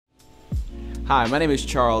Hi, my name is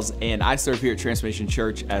Charles, and I serve here at Transformation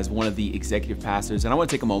Church as one of the executive pastors. And I want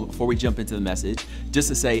to take a moment before we jump into the message just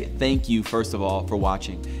to say thank you, first of all, for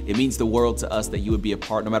watching. It means the world to us that you would be a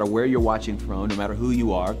part, no matter where you're watching from, no matter who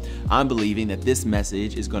you are. I'm believing that this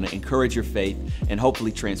message is going to encourage your faith and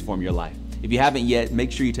hopefully transform your life. If you haven't yet,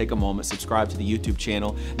 make sure you take a moment, subscribe to the YouTube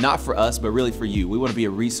channel, not for us, but really for you. We want to be a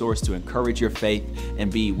resource to encourage your faith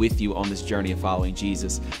and be with you on this journey of following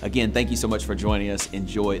Jesus. Again, thank you so much for joining us.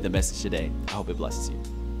 Enjoy the message today. I hope it blesses you.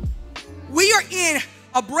 We are in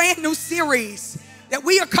a brand new series that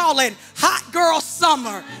we are calling Hot Girl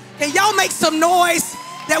Summer. Can y'all make some noise?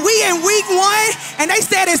 That we in week 1, and they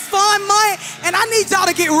said it's fun month, and I need y'all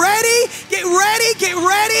to get ready, get ready, get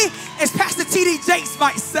ready, as Pastor T.D. Jakes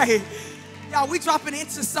might say. Y'all, we dropping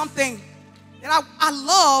into something that I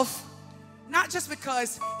love, not just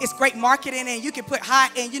because it's great marketing and you can put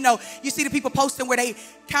hot and, you know, you see the people posting where they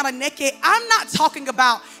kind of naked. I'm not talking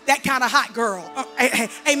about that kind of hot girl.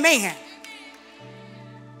 Amen.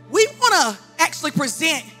 We want to actually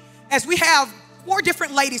present, as we have 4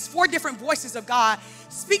 different ladies, 4 different voices of God,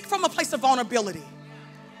 speak from a place of vulnerability.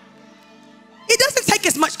 It doesn't take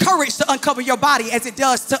as much courage to uncover your body as it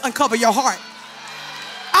does to uncover your heart.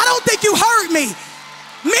 I don't think you heard me.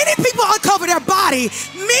 Many people uncover their body.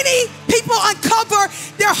 Many people uncover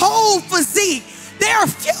their whole physique. There are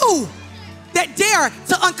few that dare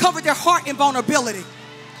to uncover their heart and vulnerability.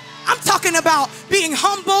 I'm talking about being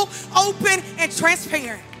humble, open, and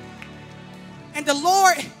transparent. And the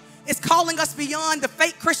Lord is calling us beyond the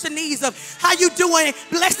fake Christianese of how you doing,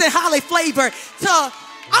 blessed and highly flavored, to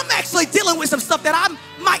I'm actually dealing with some stuff that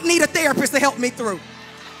I might need a therapist to help me through.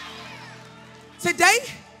 Today,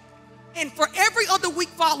 and for every other week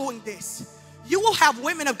following this, you will have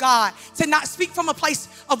women of God to not speak from a place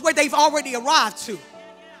of where they've already arrived to.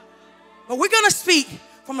 But we're going to speak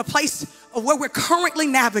from a place of where we're currently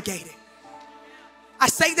navigating. I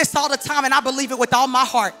say this all the time, and I believe it with all my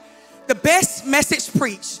heart. The best message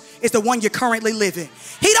preached is the one you're currently living.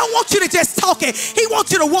 He don't want you to just talk it. He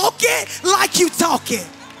wants you to walk it like you talk it.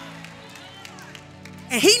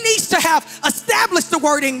 And he needs to have established the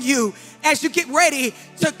word in you as you get ready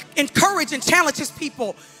to encourage and challenge his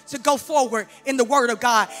people to go forward in the word of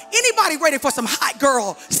God. Anybody ready for some hot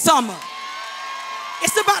girl summer?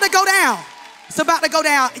 It's about to go down. It's about to go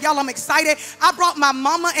down. Y'all, I'm excited. I brought my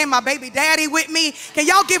mama and my baby daddy with me. Can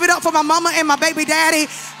y'all give it up for my mama and my baby daddy?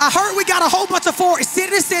 I heard we got a whole bunch of Forward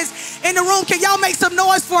citizens in the room. Can y'all make some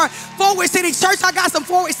noise for Forward City Church? I got some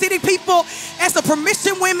Forward City people and some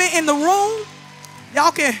permission women in the room.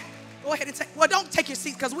 Y'all can go ahead and take, well, don't take your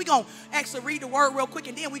seats because we're going to actually read the word real quick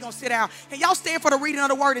and then we're going to sit down. And y'all stand for the reading of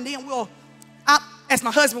the word and then as my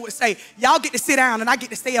husband would say, y'all get to sit down and I get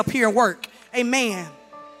to stay up here and work. Amen.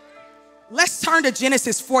 Let's turn to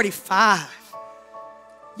Genesis 45.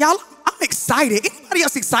 Y'all, I'm excited. Anybody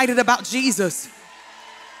else excited about Jesus?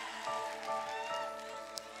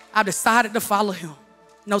 I've decided to follow him.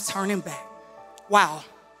 No turning back. Wow.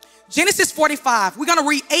 Genesis 45, we're going to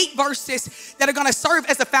read 8 verses that are going to serve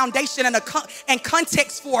as a foundation and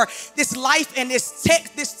context for this life and this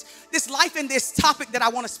text, this life and this topic that I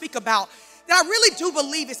want to speak about, that I really do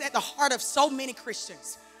believe is at the heart of so many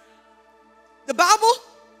Christians. The Bible,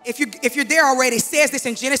 if you're there already, says this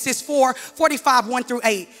in Genesis 4:45, 1 through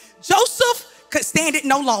 8. Joseph could stand it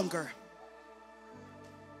no longer.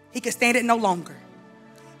 He could stand it no longer.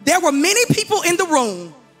 There were many people in the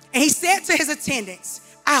room, and he said to his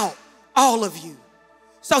attendants, out, all of you.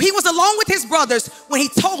 So he was alone with his brothers when he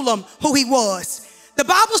told them who he was. The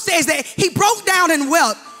Bible says that he broke down and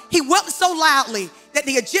wept. He wept so loudly that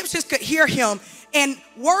the Egyptians could hear him, and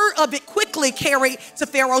word of it quickly carried to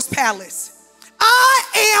Pharaoh's palace.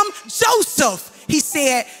 I am Joseph, he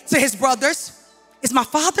said to his brothers. Is my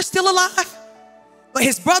father still alive? But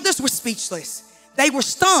his brothers were speechless. They were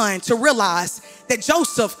stunned to realize that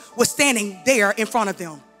Joseph was standing there in front of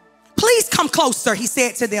them. Please come closer, he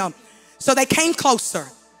said to them. So they came closer,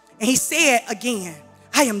 and he said again,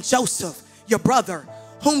 I am Joseph, your brother,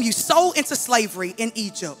 whom you sold into slavery in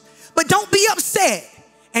Egypt. But don't be upset,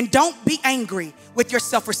 and don't be angry with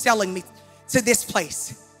yourself for selling me to this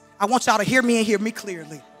place. I want y'all to hear me and hear me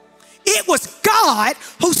clearly. It was God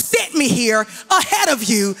who sent me here ahead of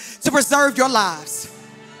you to preserve your lives.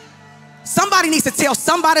 Somebody needs to tell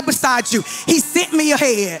somebody beside you, he sent me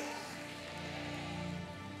ahead.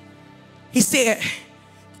 He said,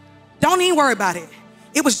 don't even worry about it.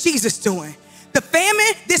 It was Jesus doing.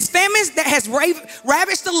 This famine that has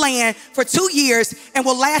ravaged the land for 2 years and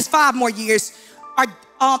will last 5 more years,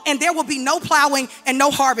 and there will be no plowing and no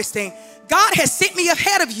harvesting. God has sent me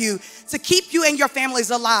ahead of you to keep you and your families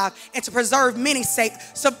alive and to preserve many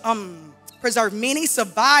preserve many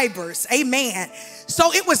survivors. Amen.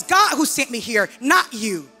 So it was God who sent me here, not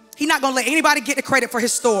you. He's not going to let anybody get the credit for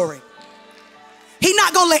his story. He's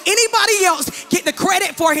not going to let anybody else get the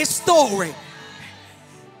credit for his story.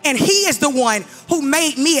 And he is the one who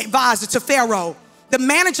made me advisor to Pharaoh, the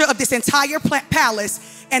manager of this entire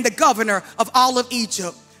palace and the governor of all of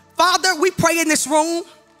Egypt. Father, we pray in this room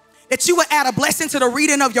that you would add a blessing to the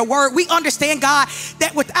reading of your word. We understand, God,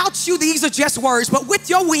 that without you, these are just words. But with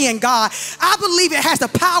your wind, God, I believe it has the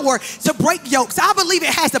power to break yokes. I believe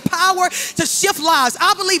it has the power to shift lives.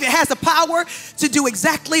 I believe it has the power to do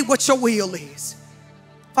exactly what your will is.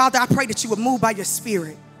 Father, I pray that you would move by your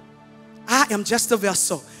spirit. I am just a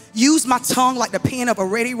vessel. Use my tongue like the pen of a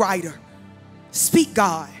ready writer. Speak,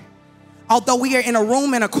 God. Although we are in a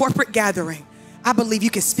room in a corporate gathering, I believe you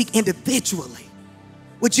can speak individually.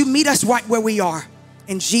 Would you meet us right where we are?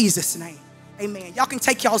 In Jesus' name, amen. Y'all can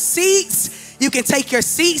take your seats. You can take your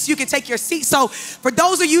seats. You can take your seats. So for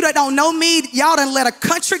those of you that don't know me, y'all done let a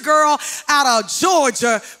country girl out of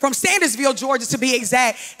Georgia, from Sandersville, Georgia to be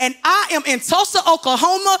exact. And I am in Tulsa,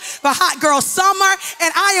 Oklahoma for Hot Girl Summer.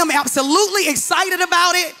 And I am absolutely excited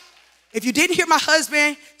about it. If you didn't hear my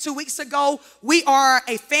husband 2 weeks ago, we are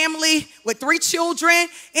a family with 3 children.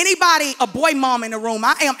 Anybody a boy mom in the room?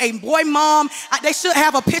 I am a boy mom. They should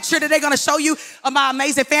have a picture that they're going to show you of my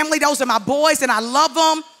amazing family. Those are my boys, and I love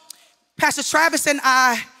them. Pastor Travis and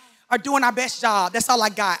I are doing our best job. That's all I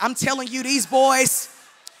got. I'm telling you, these boys,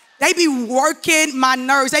 they be working my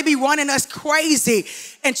nerves. They be running us crazy.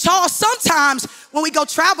 And Charles, sometimes when we go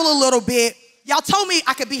travel a little bit, y'all told me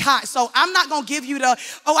I could be hot, so I'm not going to give you the,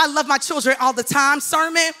 oh, I love my children all the time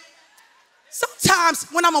sermon. Sometimes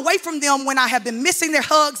when I'm away from them, when I have been missing their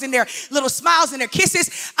hugs and their little smiles and their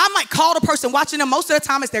kisses, I might call the person watching them. Most of the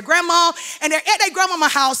time it's their grandma, and they're at their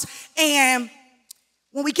grandma's house. And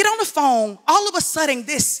when we get on the phone, all of a sudden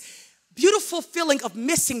this beautiful feeling of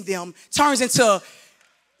missing them turns into,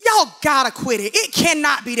 y'all gotta quit it. It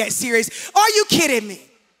cannot be that serious. Are you kidding me?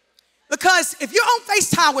 Because if you're on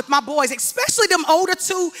FaceTime with my boys, especially them older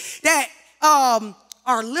two that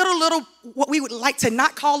are little, what we would like to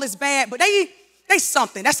not call as bad, but they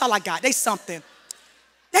something. That's all I got. They something.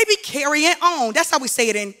 They be carrying on. That's how we say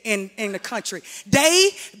it in the country. They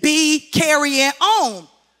be carrying on.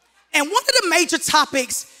 And one of the major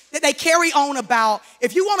topics that they carry on about,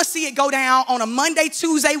 if you want to see it go down on a Monday,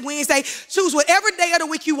 Tuesday, Wednesday, choose whatever day of the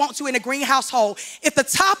week you want to in the Greene household. If the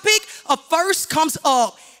topic of first comes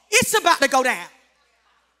up, it's about to go down.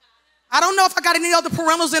 I don't know if I got any other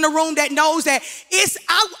parentals in the room that knows that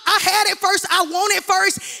I had it first, I want it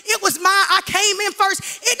first, it was mine, I came in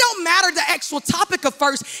first. It don't matter the actual topic of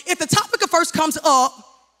first. If the topic of first comes up,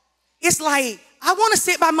 it's like, I want to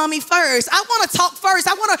sit by mommy first. I want to talk first.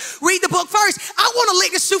 I want to read the book first. I want to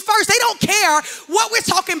lick the shoe first. They don't care what we're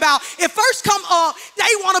talking about. If first come up, they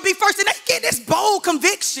want to be first, and they get this bold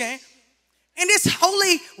conviction and this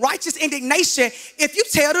holy, righteous indignation. If you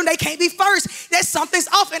tell them they can't be first, that something's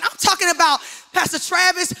off. And I'm talking about Pastor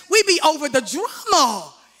Travis. We be over the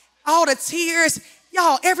drama, all the tears.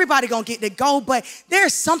 Y'all, everybody gonna get to go, but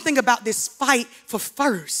there's something about this fight for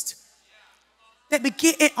first that be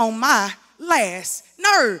getting on my last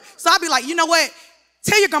nerve. So I'll be like, you know what?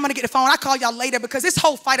 Tell your grandma to get the phone. I'll call y'all later, because this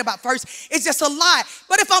whole fight about first is just a lie.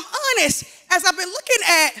 But if I'm honest, as I've been looking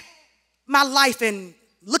at my life and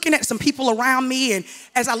looking at some people around me, and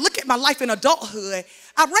as I look at my life in adulthood,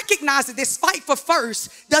 I recognize that this fight for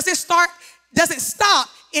first doesn't stop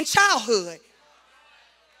in childhood.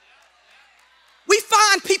 We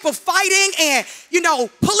find people fighting and,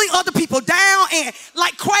 pulling other people down and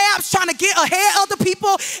like crabs trying to get ahead of other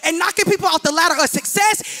people and knocking people off the ladder of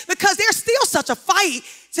success, because there's still such a fight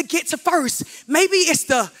to get to first. Maybe it's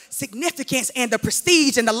the significance and the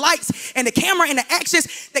prestige and the lights and the camera and the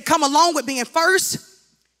actions that come along with being first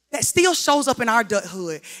that still shows up in our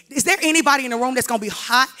adulthood. Is there anybody in the room that's gonna be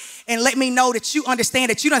hot and let me know that you understand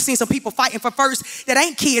that you done seen some people fighting for first that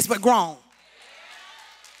ain't kids but grown?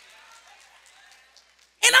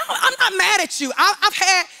 And I'm not mad at you. I've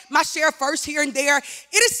had my share of first here and there.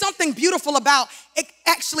 It is something beautiful about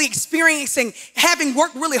actually experiencing, having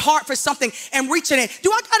worked really hard for something and reaching it.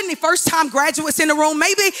 Do I got any first-time graduates in the room?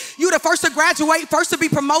 Maybe you're the first to graduate, first to be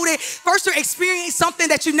promoted, first to experience something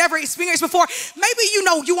that you never experienced before. Maybe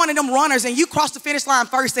you one of them runners and you crossed the finish line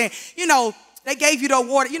first, and they gave you the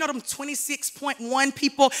award. Them 26.1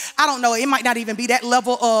 people. I don't know. It might not even be that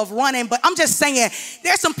level of running, but I'm just saying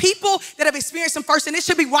there's some people that have experienced them first, and it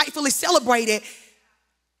should be rightfully celebrated.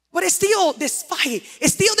 But it's still this fight.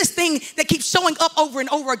 It's still this thing that keeps showing up over and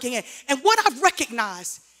over again. And what I've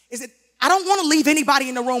recognized is that I don't want to leave anybody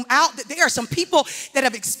in the room out. That there are some people that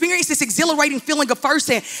have experienced this exhilarating feeling of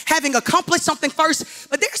first and having accomplished something first.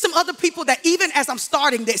 But there are some other people that even as I'm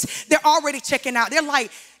starting this, they're already checking out. They're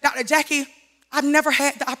like, Dr. Jackie, I've never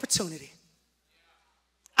had the opportunity.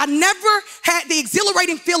 I never had the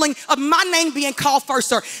exhilarating feeling of my name being called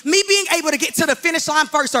first, or me being able to get to the finish line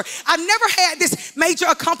first, or I've never had this major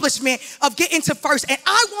accomplishment of getting to first. And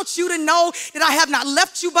I want you to know that I have not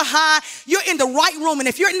left you behind. You're in the right room. And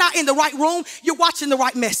if you're not in the right room, you're watching the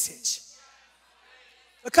right message.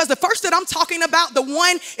 Because the first that I'm talking about, the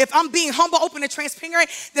one, if I'm being humble, open, and transparent,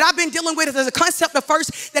 that I've been dealing with is a concept of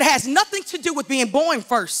first that has nothing to do with being born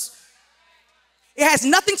first. It has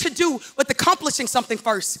nothing to do with accomplishing something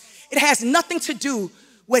first. It has nothing to do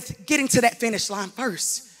with getting to that finish line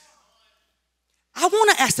first. I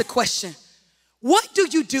want to ask the question, what do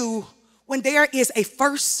you do when there is a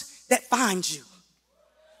first that finds you?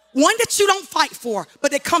 One that you don't fight for,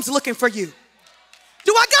 but that comes looking for you.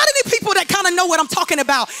 Do I got any people that kind of know what I'm talking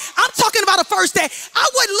about? I'm talking about a first that I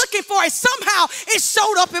wasn't looking for, and somehow it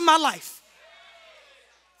showed up in my life.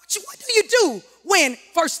 What do you do when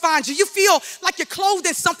first finds you? You feel like you're clothed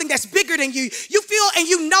in something that's bigger than you. You feel and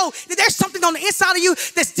you know that there's something on the inside of you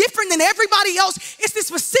that's different than everybody else. It's this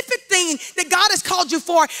specific thing that God has called you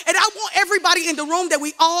for. And I want everybody in the room that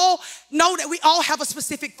we all know that we all have a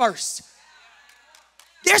specific first.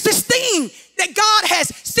 There's this thing that God has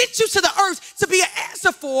sent you to the earth to be an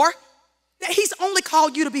answer for, that he's only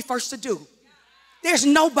called you to be first to do. There's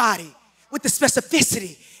nobody with the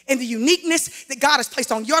specificity and the uniqueness that God has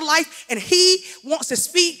placed on your life, and he wants to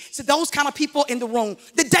speak to those kind of people in the room.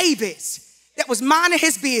 The Davids that was minding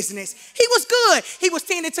his business. He was good. He was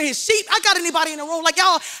tending to his sheep. I got anybody in the room like,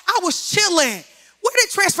 y'all, I was chilling. Where did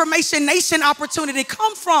Transformation Nation opportunity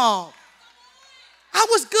come from? I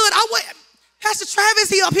was good. Pastor Travis,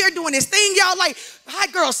 he up here doing his thing. Y'all like, hi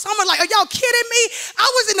girl, summer, like, are y'all kidding me?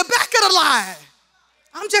 I was in the back of the line.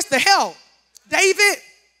 I'm just the help. David,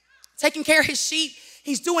 taking care of his sheep.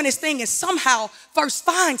 He's doing his thing, and somehow first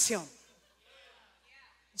finds him.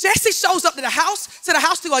 Jesse shows up to the house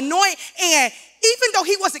to anoint, and even though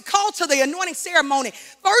he wasn't called to the anointing ceremony,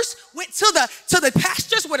 first went to the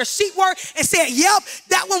pastures where the sheep were and said, yep,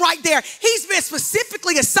 that one right there. He's been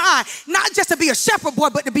specifically assigned not just to be a shepherd boy,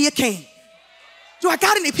 but to be a king. Do I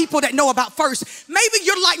got any people that know about first? Maybe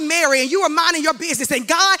you're like Mary and you were minding your business and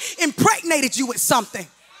God impregnated you with something.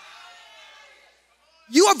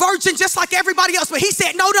 You are a virgin just like everybody else, but he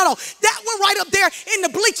said, no. That one right up there in the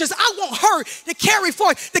bleachers, I want her to carry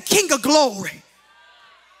forth the King of glory.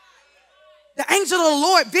 The angel of the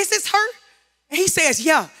Lord visits her and he says,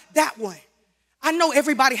 yeah, that one. I know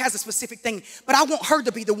everybody has a specific thing, but I want her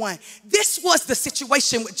to be the one. This was the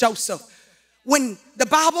situation with Joseph. When the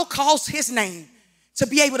Bible calls his name, to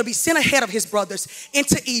be able to be sent ahead of his brothers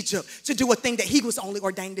into Egypt to do a thing that he was only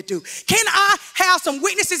ordained to do. Can I have some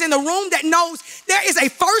witnesses in the room that knows there is a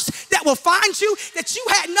first that will find you that you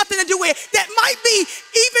had nothing to do with, that might be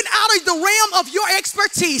even out of the realm of your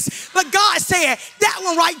expertise, but God said, that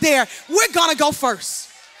one right there, we're gonna go first.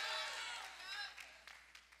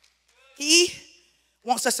 He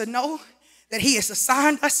wants us to know that he has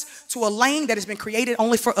assigned us to a lane that has been created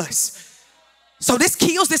only for us. So this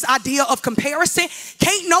kills this idea of comparison.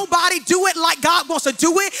 Can't nobody do it like God wants to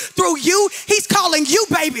do it through you. He's calling you,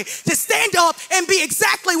 baby, to stand up and be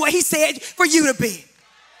exactly what he said for you to be.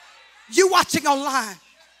 You watching online,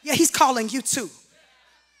 yeah, he's calling you too.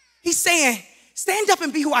 He's saying, stand up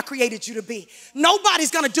and be who I created you to be. Nobody's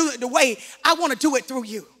gonna do it the way I wanna do it through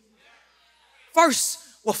you. First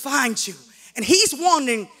will find you. And he's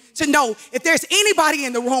wanting to know if there's anybody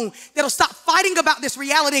in the room that'll stop fighting about this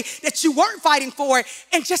reality that you weren't fighting for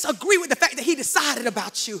and just agree with the fact that he decided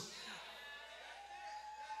about you.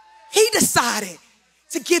 He decided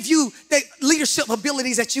to give you the leadership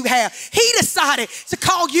abilities that you have. He decided to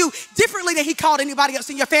call you differently than he called anybody else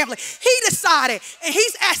in your family. He decided, and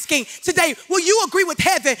he's asking today, will you agree with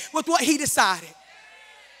heaven with what he decided?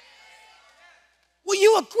 Will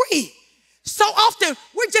you agree? So often,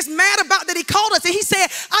 we're just mad about that he called us. And he said,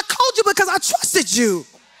 I called you because I trusted you.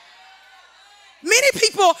 Many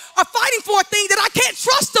people are fighting for a thing that I can't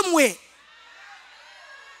trust them with.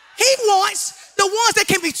 He wants the ones that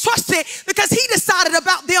can be trusted because he decided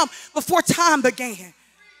about them before time began.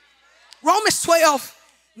 Romans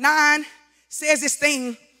 12:9 says this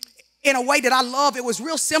thing in a way that I love. It was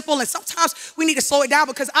real simple, and sometimes we need to slow it down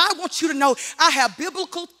because I want you to know I have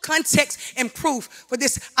biblical context and proof for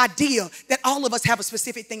this idea that all of us have a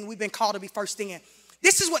specific thing we've been called to be first in.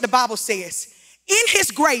 This is what the Bible says. In his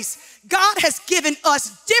grace, God has given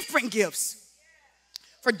us different gifts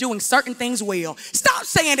for doing certain things well. Stop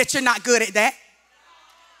saying that you're not good at that.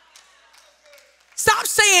 Stop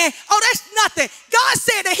saying, oh, that's nothing. God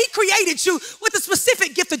said that he created you with a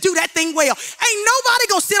specific gift to do that thing well. Ain't nobody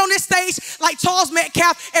gonna sit on this stage like Charles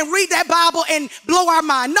Metcalf and read that Bible and blow our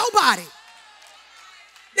mind. Nobody.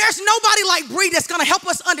 There's nobody like Bree that's gonna help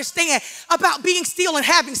us understand about being still and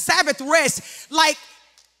having Sabbath rest like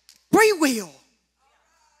Bree will.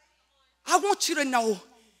 I want you to know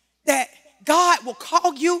that God will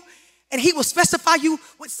call you and he will specify you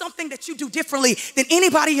with something that you do differently than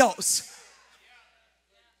anybody else.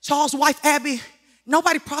 Charles' wife, Abby,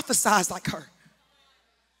 nobody prophesies like her.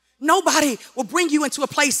 Nobody will bring you into a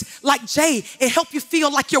place like Jay and help you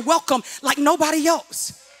feel like you're welcome like nobody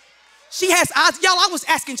else. She has eyes. Y'all, I was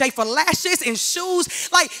asking Jay for lashes and shoes.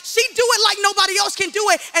 Like, she do it like nobody else can do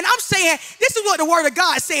it. And I'm saying, this is what the word of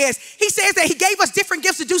God says. He says that he gave us different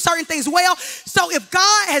gifts to do certain things well. So if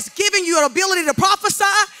God has given you an ability to prophesy,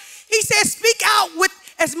 he says, speak out with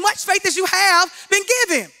as much faith as you have been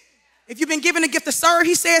given. If you've been given a gift to serve,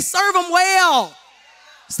 he says, serve them well.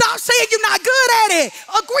 Stop saying you're not good at it.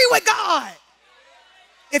 Agree with God.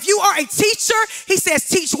 If you are a teacher, he says,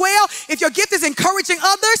 teach well. If your gift is encouraging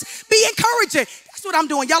others, be encouraging. That's what I'm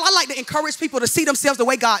doing. Y'all, I like to encourage people to see themselves the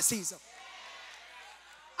way God sees them.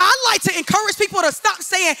 I like to encourage people to stop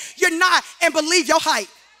saying you're not and believe your height.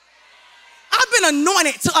 I've been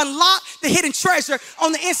anointed to unlock the hidden treasure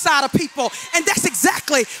on the inside of people. And that's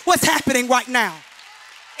exactly what's happening right now.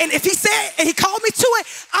 And if he said, and he called me to it,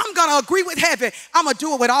 I'm going to agree with heaven. I'm going to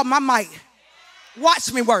do it with all my might.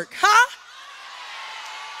 Watch me work, huh?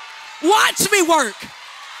 Watch me work.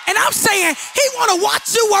 And I'm saying he want to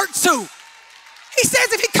watch you work too. He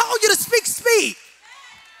says if he called you to speak, speak.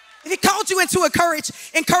 If he called you into encourage.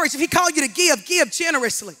 If he called you to give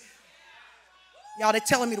generously. Y'all, they're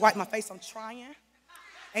telling me to wipe my face. I'm trying.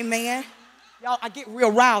 Amen. Y'all, I get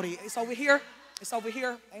real rowdy. It's over here. It's over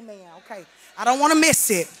here. Amen. Okay. I don't want to miss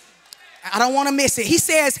it. I don't want to miss it. He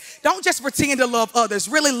says, don't just pretend to love others.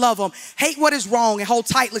 Really love them. Hate what is wrong and hold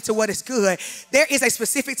tightly to what is good. There is a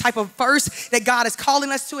specific type of verse that God is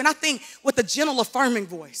calling us to. And I think with a gentle, affirming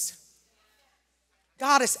voice,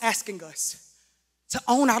 God is asking us to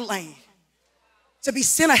own our lane, to be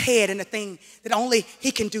sent ahead in the thing that only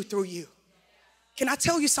he can do through you. Can I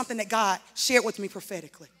tell you something that God shared with me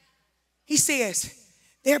prophetically? He says,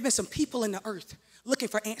 there have been some people in the earth looking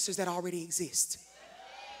for answers that already exist.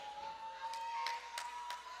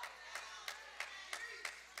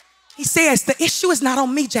 He says, the issue is not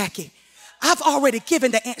on me, Jackie. I've already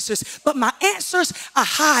given the answers, but my answers are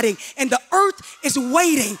hiding, and the earth is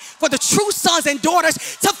waiting for the true sons and daughters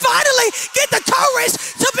to finally get the courage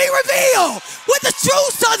to be revealed. With the true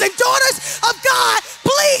sons and daughters of God,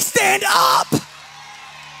 please stand up.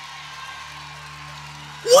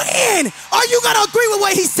 When are you going to agree with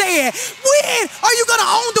what he said? When are you going to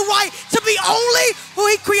own the right to be only who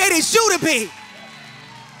he created you to be?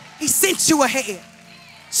 He sent you ahead.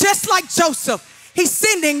 Just like Joseph, he's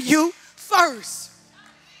sending you first.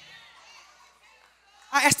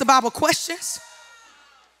 I asked the Bible questions.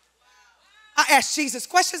 I asked Jesus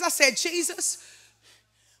questions. I said, Jesus,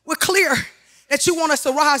 we're clear that you want us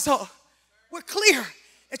to rise up. We're clear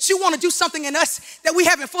that you want to do something in us that we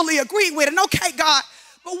haven't fully agreed with. And okay, God,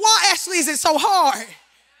 but why actually is it so hard?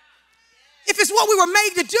 If it's what we were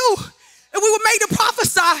made to do, and we were made to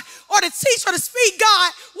prophesy or to teach or to speak,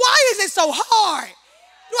 God, why is it so hard?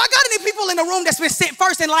 Do I got any people in the room that's been sent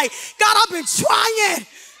first and like, God, I've been trying,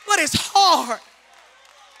 but it's hard.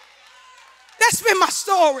 That's been my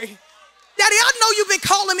story. Daddy, I know you've been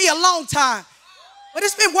calling me a long time, but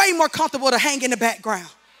it's been way more comfortable to hang in the background.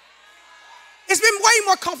 It's been way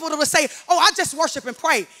more comfortable to say, oh, I just worship and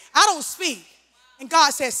pray. I don't speak. And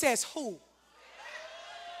God says who?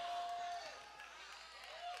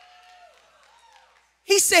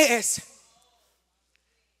 He says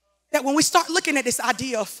that when we start looking at this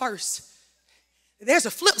idea of first, there's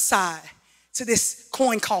a flip side to this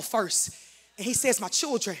coin called first. And he says, my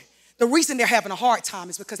children, the reason they're having a hard time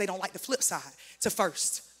is because they don't like the flip side to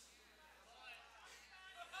first.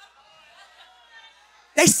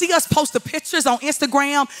 They see us post the pictures on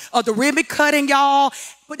Instagram of the ribbon cutting, y'all,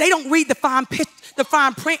 but they don't read the fine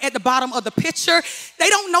print at the bottom of the picture. They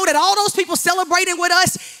don't know that all those people celebrating with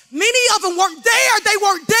us, many of them weren't there. They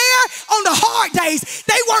weren't there on the hard days.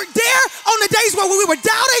 They weren't there on the days where we were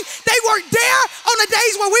doubting. They weren't there on the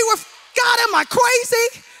days where we were, God, am I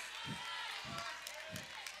crazy?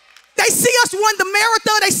 They see us run the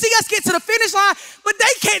marathon. They see us get to the finish line, but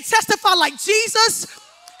they can't testify like Jesus.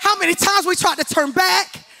 How many times we tried to turn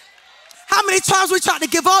back? How many times we tried to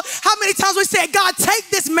give up? How many times we said, God, take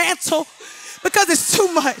this mantle because it's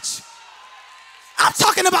too much. I'm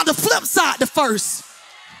talking about the flip side, the first.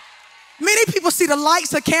 Many people see the lights,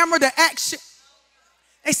 the camera, the action,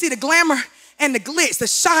 They see the glamour and the glitz, the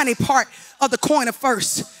shiny part of the coin of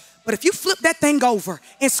first. But if you flip that thing over,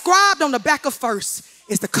 inscribed on the back of first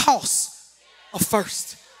is the cost of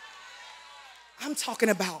first. I'm talking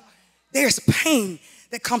about there's pain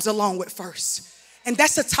that comes along with first. And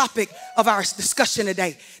that's the topic of our discussion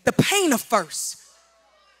today. The pain of first.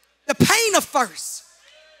 The pain of first.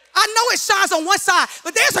 I know it shines on one side,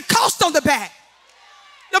 but there's a cost on the back.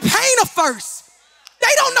 The pain of first.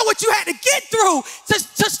 They don't know what you had to get through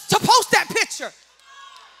to post that picture.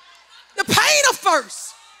 The pain of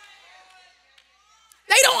first.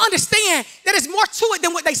 They don't understand that there's more to it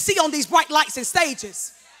than what they see on these bright lights and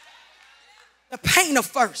stages. The pain of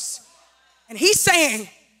first. And he's saying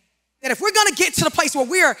that if we're going to get to the place where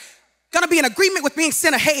we're going to be in agreement with being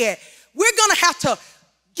sent ahead, we're going to have to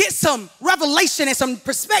get some revelation and some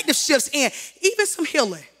perspective shifts and even some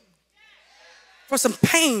healing for some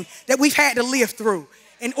pain that we've had to live through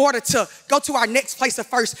in order to go to our next place of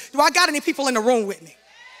first. Do I got any people in the room with me?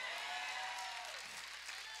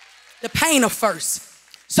 The pain of first.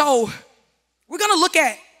 So we're going to look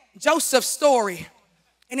at Joseph's story.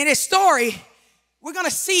 And in his story, we're going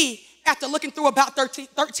to see, after looking through about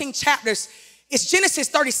 13 chapters, it's Genesis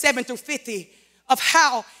 37 through 50 of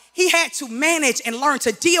how he had to manage and learn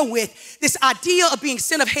to deal with this idea of being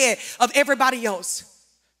sent ahead of everybody else.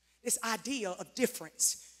 This idea of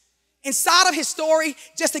difference. Inside of his story,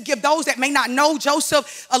 just to give those that may not know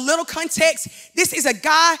Joseph a little context, this is a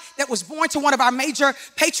guy that was born to one of our major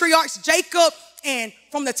patriarchs, Jacob. And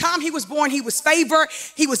from the time he was born, he was favored.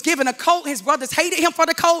 He was given a coat. His brothers hated him for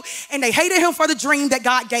the coat, and they hated him for the dream that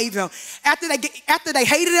God gave him. After they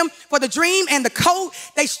hated him for the dream and the coat,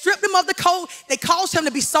 they stripped him of the coat. They caused him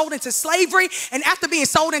to be sold into slavery. And after being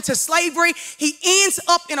sold into slavery, he ends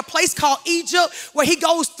up in a place called Egypt, where he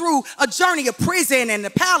goes through a journey of prison and the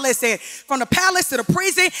palace, and from the palace to the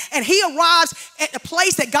prison, and he arrives at the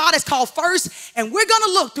place that God has called first. And we're going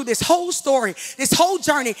to look through this whole story, this whole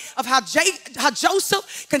journey of how Joseph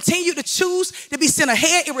continued to choose to be sent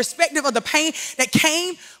ahead irrespective of the pain that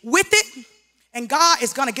came with it. And God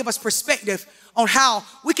is going to give us perspective on how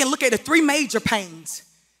we can look at the three major pains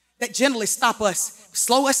that generally stop us,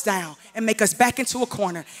 slow us down, and make us back into a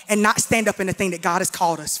corner and not stand up in the thing that God has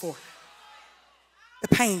called us for. The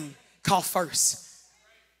pain called first.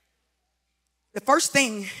 The first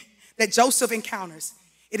thing that Joseph encounters,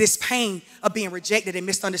 it is pain of being rejected and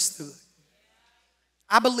misunderstood.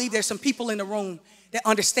 I believe there's some people in the room that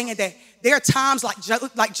understand that there are times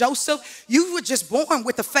like Joseph, you were just born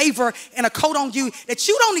with a favor and a coat on you that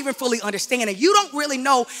you don't even fully understand and you don't really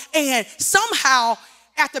know. And somehow,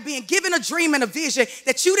 after being given a dream and a vision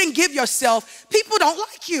that you didn't give yourself, people don't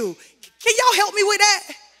like you. Can y'all help me with that?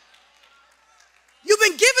 You've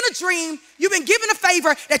been given a dream, you've been given a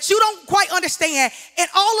favor that you don't quite understand, and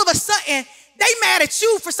all of a sudden, they mad at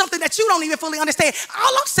you for something that you don't even fully understand.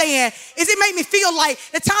 All I'm saying is it made me feel like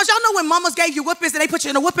the times, y'all know when mamas gave you whippings and they put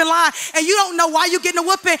you in a whooping line and you don't know why you getting a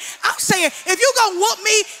whooping. I'm saying, if you gonna whoop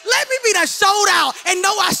me, let me be done showed out and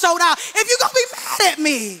know I showed out. If you gonna be mad at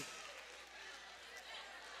me.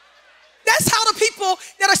 That's how the people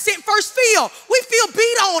that are sent first feel. We feel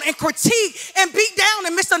beat on and critiqued and beat down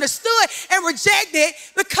and misunderstood and rejected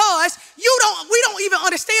because we don't even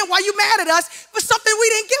understand why you mad at us for something we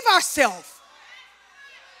didn't give ourselves.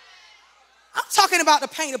 I'm talking about the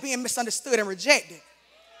pain of being misunderstood and rejected.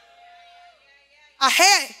 I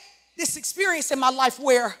had this experience in my life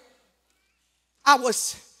where I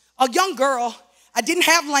was a young girl. I didn't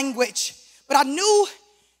have language, but I knew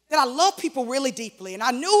that I loved people really deeply. And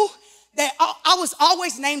I knew that I was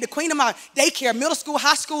always named the queen of my daycare, middle school,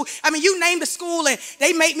 high school. I mean, you named the school and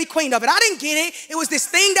they made me queen of it. I didn't get it. It was this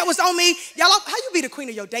thing that was on me. Y'all, how you be the queen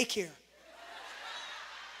of your daycare?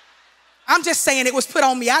 I'm just saying it was put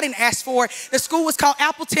on me. I didn't ask for it. The school was called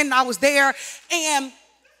Appleton and I was there. And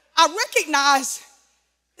I recognized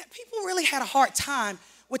that people really had a hard time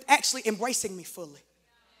with actually embracing me fully.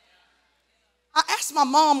 I asked my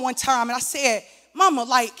mom one time and I said, Mama,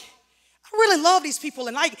 I really love these people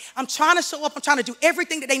and I'm trying to show up. I'm trying to do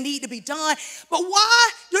everything that they need to be done. But why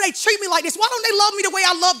do they treat me like this? Why don't they love me the way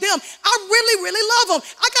I love them? I really, really love them.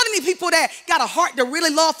 I got any people that got a heart to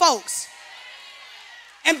really love folks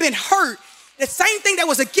and been hurt? The same thing that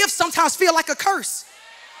was a gift sometimes feel like a curse.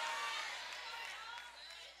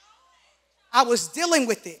 I was dealing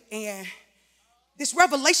with it, and this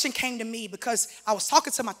revelation came to me because I was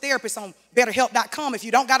talking to my therapist on betterhelp.com. If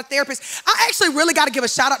you don't got a therapist, I actually really got to give a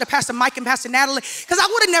shout out to Pastor Mike and Pastor Natalie because I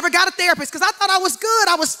would have never got a therapist because I thought I was good,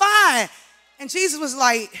 I was fine. And Jesus was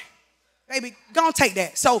like, baby, go on, take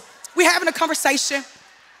that. So we're having a conversation.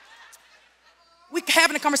 we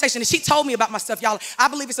having a conversation, and she told me about myself, y'all. I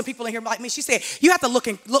believe there's some people in here like me. She said, you have to look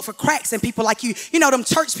for cracks in people like you. You know, them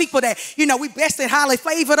church people that, you know, we blessed and highly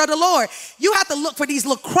favored of the Lord. You have to look for these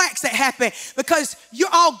little cracks that happen because you're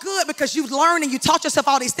all good because you've learned and you taught yourself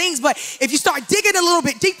all these things. But if you start digging a little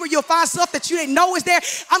bit deeper, you'll find stuff that you didn't know was there.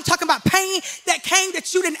 I'm talking about pain that came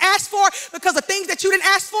that you didn't ask for because of things that you didn't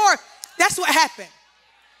ask for. That's what happened.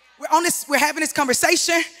 We're having this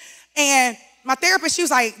conversation, and my therapist, she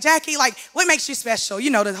was like, Jackie, like, what makes you special?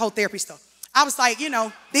 You know, the whole therapy stuff. I was like, you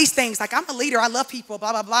know, these things, like, I'm a leader, I love people,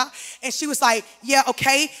 blah, blah, blah. And she was like, yeah,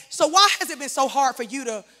 okay. So why has it been so hard for you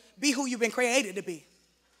to be who you've been created to be?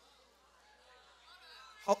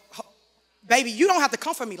 Baby, you don't have to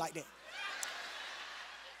comfort me like that.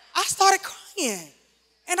 I started crying.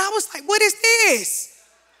 And I was like, what is this?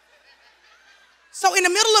 So in the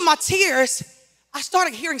middle of my tears, I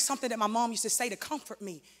started hearing something that my mom used to say to comfort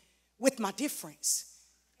me with my difference.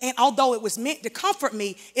 And although it was meant to comfort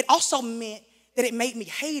me, it also meant that it made me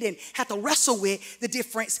hate and have to wrestle with the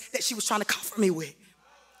difference that she was trying to comfort me with.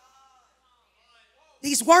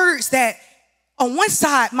 These words that on one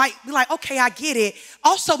side might be like, okay, I get it,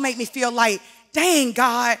 also make me feel like, dang,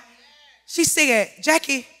 God. She said,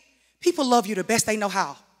 Jackie, people love you the best they know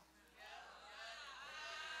how.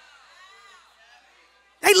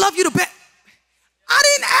 They love you the best. I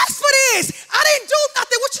didn't ask for this. I didn't do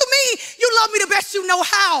nothing. What you mean? You love me the best you know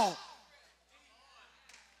how.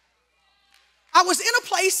 I was in a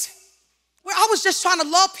place where I was just trying to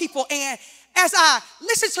love people. And as I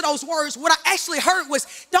listened to those words, what I actually heard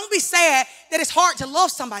was, don't be sad that it's hard to love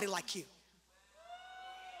somebody like you.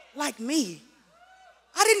 Like me.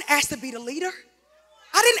 I didn't ask to be the leader.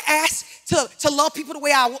 I didn't ask to love people the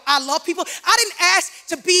way I love people. I didn't ask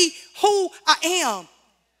to be who I am.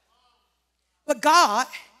 But God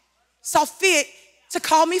saw fit to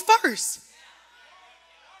call me first.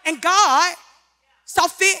 And God saw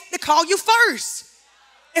fit to call you first.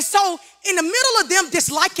 And so in the middle of them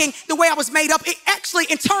disliking the way I was made up, it actually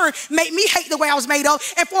in turn made me hate the way I was made up.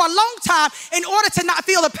 And for a long time, in order to not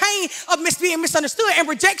feel the pain of being misunderstood and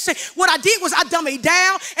rejection, what I did was I dummied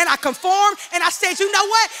down and I conformed and I said, you know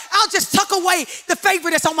what? I'll just tuck away the favor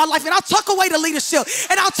that's on my life and I'll tuck away the leadership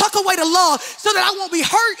and I'll tuck away the love so that I won't be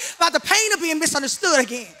hurt by the pain of being misunderstood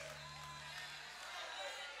again.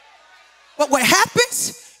 But what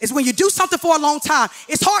happens is when you do something for a long time,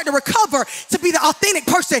 it's hard to recover to be the authentic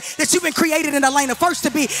person that you've been created in the lane of first to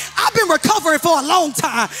be. I've been recovering for a long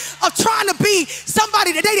time of trying to be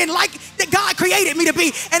somebody that they didn't like, that God created me to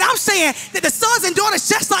be. And I'm saying that the sons and daughters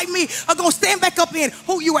just like me are going to stand back up in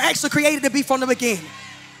who you were actually created to be from the beginning.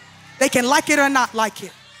 They can like it or not like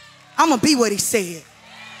it. I'm going to be what he said.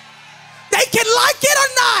 They can like it or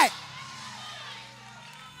not.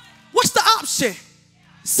 What's the option?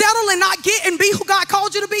 Settle and not get and be who God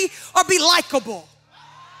called you to be, or be likable?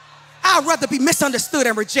 I'd rather be misunderstood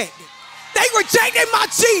and rejected. They rejected my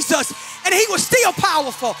Jesus and he was still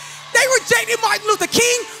powerful. They rejected Martin Luther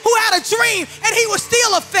King who had a dream and he was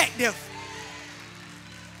still effective.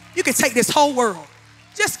 You can take this whole world.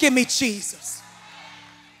 Just give me Jesus.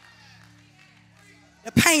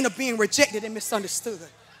 The pain of being rejected and misunderstood.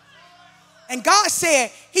 And God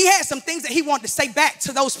said he had some things that he wanted to say back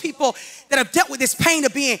to those people that have dealt with this pain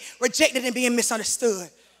of being rejected and being misunderstood.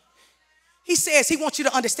 He says he wants you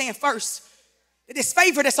to understand first that this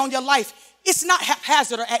favor that's on your life, it's not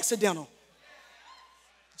haphazard or accidental.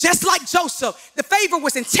 Just like Joseph, the favor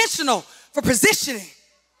was intentional for positioning.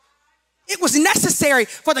 It was necessary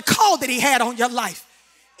for the call that he had on your life.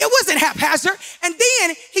 It wasn't haphazard. And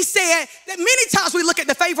then he said that many times we look at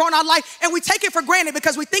the favor on our life and we take it for granted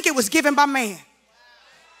because we think it was given by man.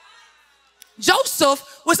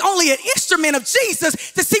 Joseph was only an instrument of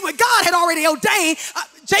Jesus to see what God had already ordained.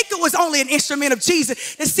 Jacob was only an instrument of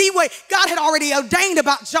Jesus to see what God had already ordained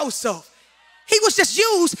about Joseph. He was just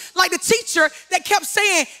used like the teacher that kept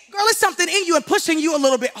saying, girl, there's something in you and pushing you a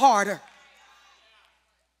little bit harder.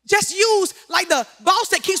 Just used like the boss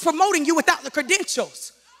that keeps promoting you without the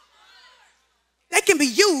credentials. They can be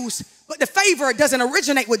used, but the favor doesn't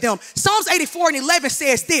originate with them. Psalms 84:11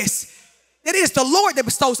 says this, that it is the Lord that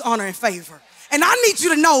bestows honor and favor. And I need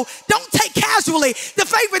you to know, don't take casually the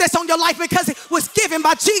favor that's on your life because it was given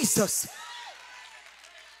by Jesus.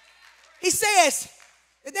 He says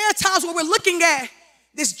that there are times where we're looking at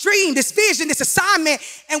this dream, this vision, this assignment,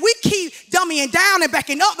 and we keep dummying down and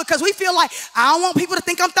backing up because we feel like, I don't want people to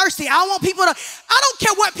think I'm thirsty. I don't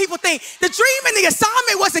care what people think. The dream and the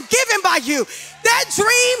assignment wasn't given by you. That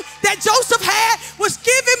dream that Joseph had was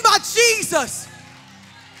given by Jesus.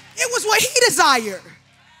 It was what he desired.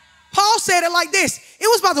 Paul said it like this, it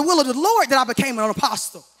was by the will of the Lord that I became an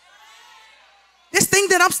apostle. This thing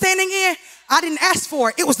that I'm standing in, I didn't ask for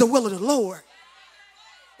it. It was the will of the Lord.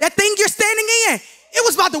 That thing you're standing in, it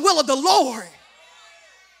was by the will of the Lord.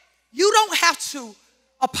 You don't have to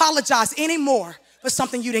apologize anymore for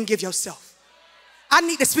something you didn't give yourself. I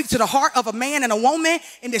need to speak to the heart of a man and a woman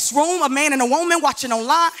in this room, a man and a woman watching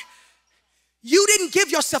online. You didn't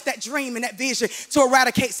give yourself that dream and that vision to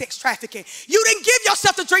eradicate sex trafficking. You didn't give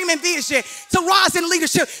yourself the dream and vision to rise in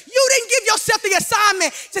leadership. You didn't give yourself the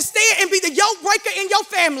assignment to stand and be the yoke breaker in your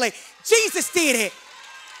family. Jesus did it.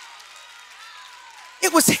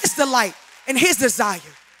 It was his delight and his desire.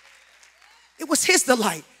 It was his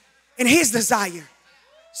delight and his desire.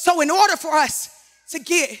 So in order for us to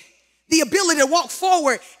get the ability to walk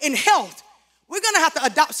forward in health, we're going to have to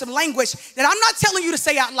adopt some language that I'm not telling you to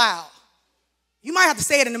say out loud. You might have to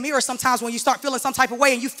say it in the mirror sometimes when you start feeling some type of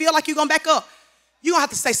way and you feel like you're going to back up. You're going to have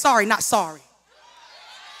to say sorry, not sorry.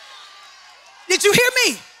 Did you hear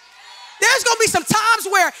me? There's going to be some times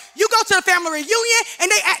where you go to the family reunion and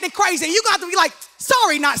they acting crazy. And you're going to have to be like,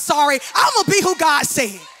 sorry, not sorry. I'm going to be who God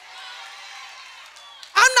said.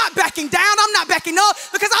 I'm not backing down. I'm not backing up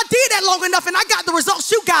because I did that long enough and I got the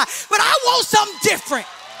results you got. But I want something different.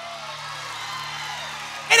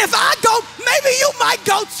 And if I go, maybe you might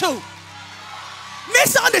go too.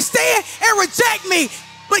 Misunderstand and reject me,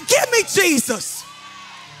 but give me Jesus.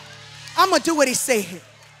 I'm going to do what he said.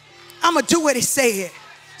 I'm going to do what he said.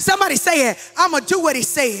 Somebody say it. I'm going to do what he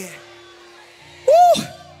said. Woo!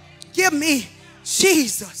 Give me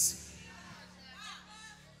Jesus.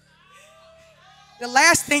 The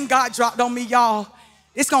last thing God dropped on me, y'all,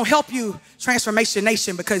 it's going to help you, Transformation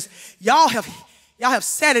Nation, because y'all have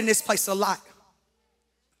sat in this place a lot.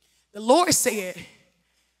 The Lord said,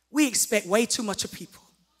 we expect way too much of people.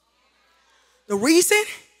 The reason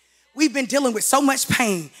we've been dealing with so much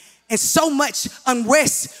pain and so much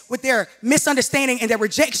unrest with their misunderstanding and their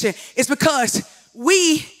rejection is because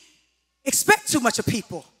we expect too much of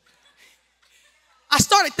people. I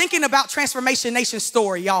started thinking about Transformation Nation's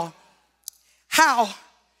story, y'all. How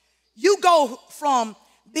you go from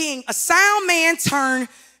being a sound man turned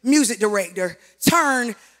music director,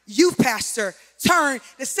 turned youth pastor, turned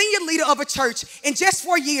the senior leader of a church in just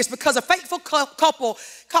 4 years because a faithful couple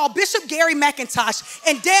called Bishop Gary McIntosh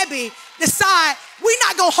and Debbie decide we're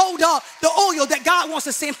not going to hold up the oil that God wants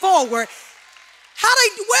to send forward.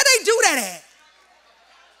 Where they do that at?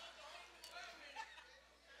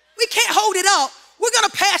 We can't hold it up. We're going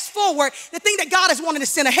to pass forward the thing that God is wanting to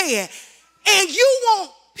send ahead. And you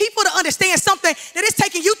want people to understand something that it's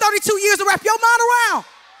taking you 32 years to wrap your mind around.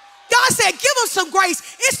 God said, give them some grace.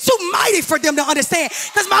 It's too mighty for them to understand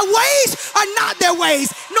because my ways are not their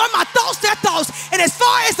ways, nor my thoughts their thoughts. And as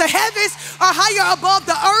far as the heavens are higher above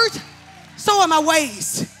the earth, so are my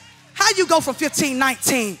ways. How you go from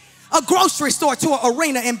 1519, a grocery store, to an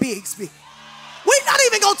arena in Bixby? We're not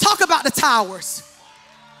even going to talk about the towers.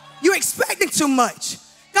 You're expecting too much.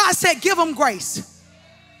 God said, give them grace.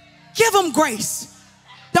 Give them grace.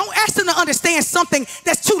 Don't ask them to understand something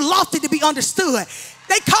that's too lofty to be understood.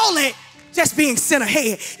 They call it just being sent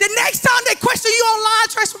ahead. The next time they question you online,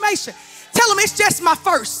 Transformation, tell them it's just my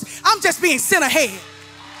first. I'm just being sent ahead.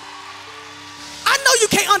 I know you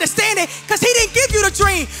can't understand it because he didn't give you the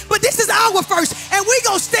dream, but this is our first, and we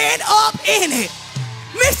gonna stand up in it.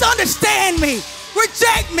 Misunderstand me,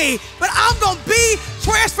 reject me, but I'm gonna be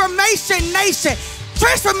Transformation Nation.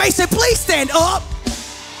 Transformation, please stand up.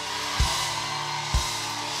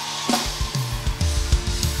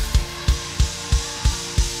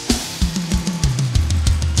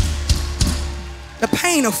 The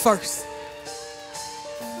pain of first.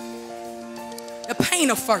 The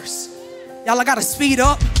pain of first. Y'all, I gotta speed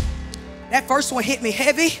up. That first one hit me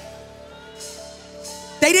heavy.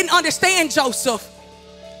 They didn't understand Joseph,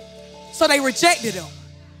 so they rejected him.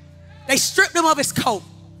 They stripped him of his coat.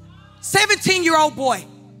 17-year-old boy.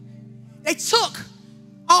 They took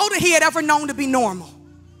all that he had ever known to be normal.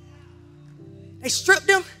 They stripped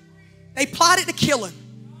him. They plotted to kill him.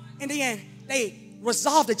 And then they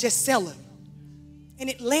resolved to just sell him. And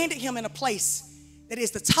it landed him in a place that is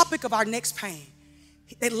the topic of our next pain.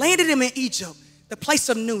 They landed him in Egypt, the place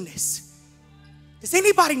of newness. Does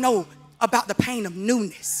anybody know about the pain of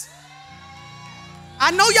newness? I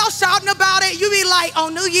know y'all shouting about it. You be like,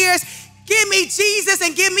 on New Year's, give me Jesus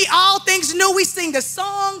and give me all things new. We sing the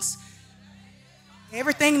songs.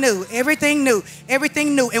 Everything new, everything new,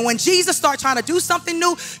 everything new. And when Jesus starts trying to do something new,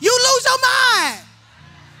 you lose your mind.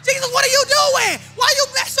 Jesus, what are you doing? Why are you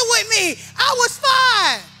messing with me? I was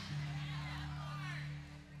fine.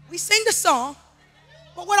 We sing the song,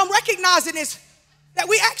 but what I'm recognizing is that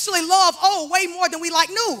we actually love old way more than we like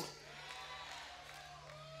new.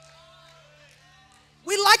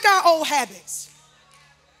 We like our old habits.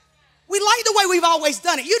 We like the way we've always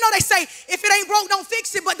done it. You know, they say, if it ain't broke, don't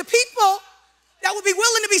fix it. But the people that would be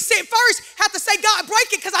willing to be sent first have to say, God,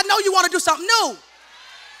 break it, because I know you want to do something new.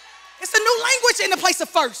 It's a new language in the place of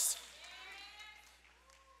first.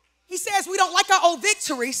 He says we don't like our old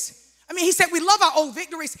victories. He said we love our old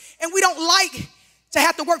victories, and we don't like to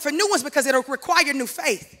have to work for new ones because it'll require new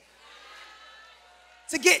faith.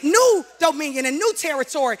 To get new dominion and new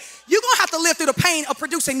territory, you're going to have to live through the pain of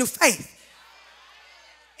producing new faith.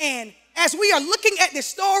 And as we are looking at this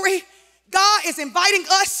story, God is inviting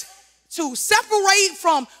us to separate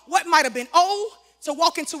from what might have been old, to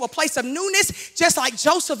walk into a place of newness, just like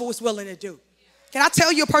Joseph was willing to do. Can I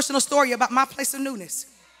tell you a personal story about my place of newness?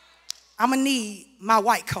 I'm going to need my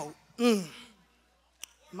white coat.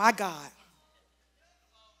 My God.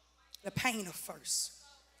 The pain of first.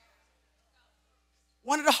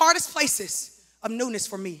 One of the hardest places of newness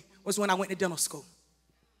for me was when I went to dental school.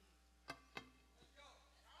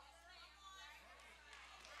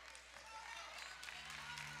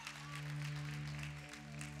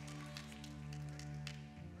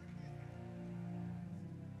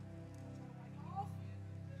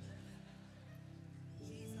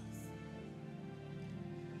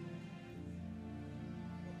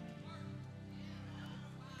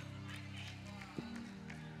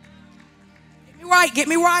 Get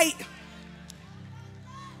me right.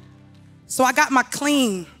 So I got my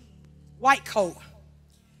clean white coat,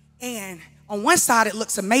 and on one side it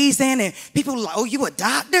looks amazing, and people are like, oh, you a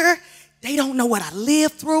doctor? They don't know what I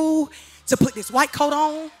lived through to put this white coat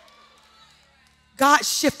on. God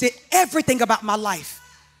shifted everything about my life.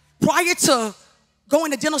 Prior to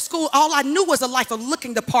going to dental school, all I knew was a life of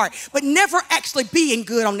looking the part, but never actually being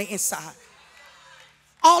good on the inside.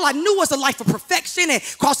 All I knew was a life of perfection and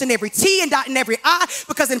crossing every T and dotting every I,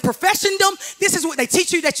 because in professionaldom, this is what they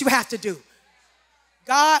teach you that you have to do.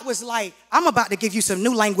 God was like, I'm about to give you some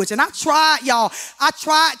new language. And I tried, y'all. I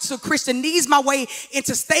tried to Christianese my way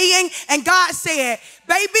into staying. And God said,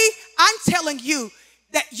 baby, I'm telling you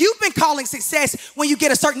that you've been calling success when you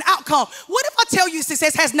get a certain outcome. What if I tell you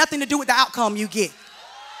success has nothing to do with the outcome you get?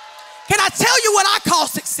 Can I tell you what I call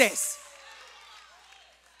success?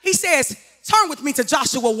 He says, turn with me to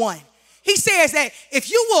Joshua 1. He says that if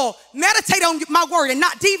you will meditate on my word and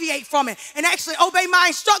not deviate from it and actually obey my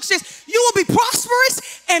instructions, you will be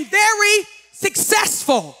prosperous and very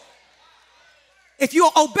successful if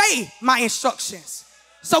you'll obey my instructions.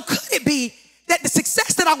 So could it be that the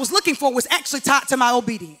success that I was looking for was actually tied to my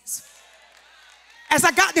obedience? As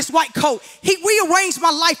I got this white coat, he rearranged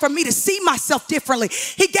my life for me to see myself differently.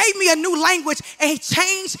 He gave me a new language, and he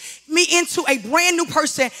changed me into a brand new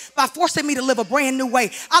person by forcing me to live a brand new way.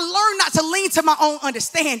 I learned not to lean to my own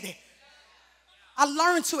understanding. I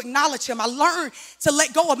learned to acknowledge him. I learned to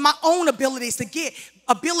let go of my own abilities to get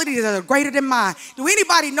abilities that are greater than mine. Do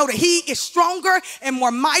anybody know that he is stronger and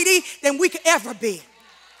more mighty than we could ever be?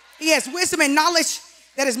 He has wisdom and knowledge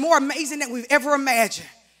that is more amazing than we've ever imagined.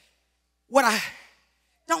 What I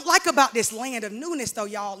don't like about this land of newness, though,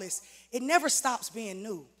 y'all, is it never stops being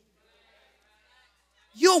new.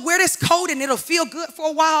 You'll wear this coat and it'll feel good for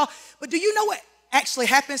a while, but do you know what actually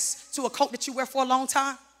happens to a coat that you wear for a long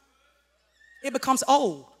time? It becomes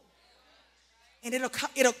old. And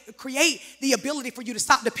it'll create the ability for you to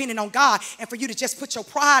stop depending on God and for you to just put your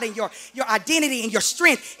pride and your identity and your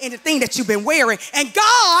strength in the thing that you've been wearing. And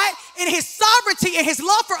God, in his sovereignty and his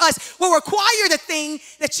love for us, will require the thing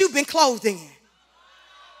that you've been clothed in.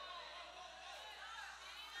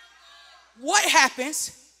 What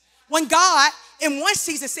happens when God in one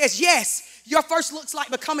season says, yes, your first looks like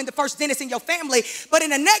becoming the first dentist in your family, but in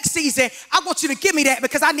the next season, I want you to give me that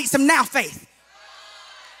because I need some now faith?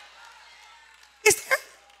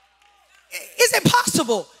 Is it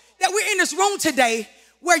possible that we're in this room today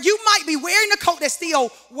where you might be wearing a coat that still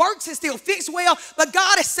works and still fits well, but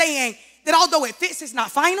God is saying that although it fits, it's not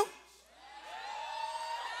final?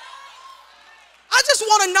 I just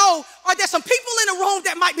want to know, are there some people in the room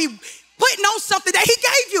that might be putting on something that he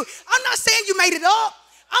gave you? I'm not saying you made it up.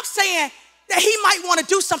 I'm saying that he might want to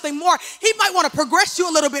do something more. He might want to progress you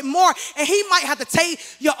a little bit more, and he might have to take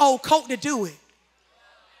your old coat to do it.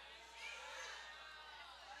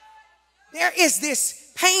 There is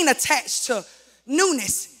this pain attached to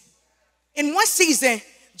newness. In one season,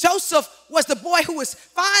 Joseph was the boy who was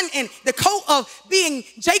fine in the coat of being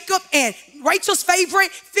Jacob and Rachel's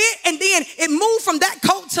favorite fit, and then it moved from that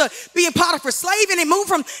coat to being Potiphar's slave, and it moved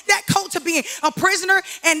from that coat to being a prisoner,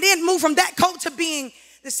 and then moved from that coat to being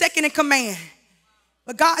the second in command.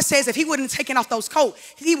 But God says if he wouldn't have taken off those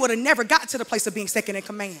coats, he would have never got to the place of being second in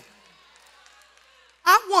command.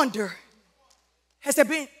 I wonder, has there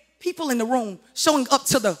been people in the room showing up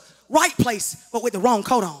to the right place but with the wrong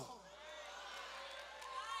coat on?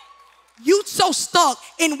 You so stuck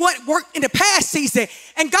in what worked in the past season.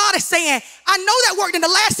 And God is saying, I know that worked in the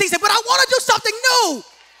last season, but I want to do something new.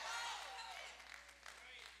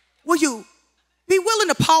 Will you be willing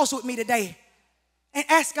to pause with me today and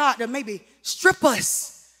ask God to maybe strip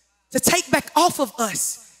us, to take back off of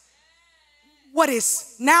us what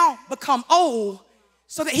is now become old,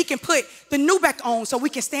 so that he can put the new back on, so we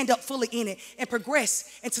can stand up fully in it and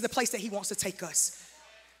progress into the place that he wants to take us.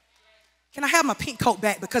 Can I have my pink coat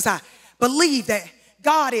back? Because I believe that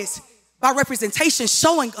God is, by representation,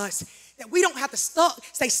 showing us that we don't have to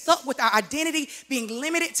stay stuck with our identity being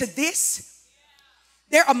limited to this.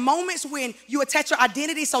 There are moments when you attach your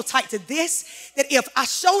identity so tight to this that if I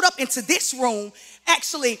showed up into this room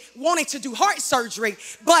actually wanting to do heart surgery,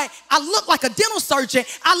 but I look like a dental surgeon,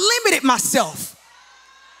 I limited myself.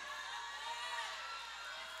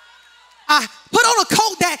 I put on a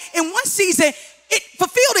coat that in one season it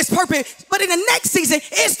fulfilled its purpose, but in the next season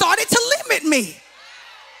it started to limit me.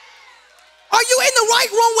 Are you in the right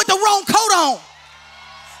room with the wrong coat on?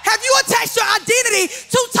 Have you attached your identity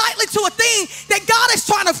too tightly to a thing that God is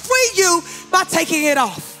trying to free you by taking it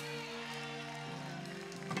off?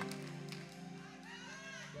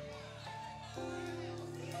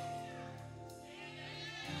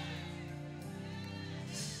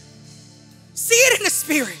 See it in the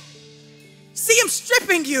spirit. See him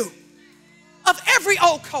stripping you of every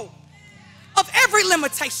old coat, of every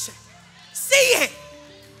limitation. See it.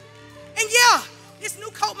 And yeah, this new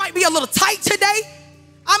coat might be a little tight today.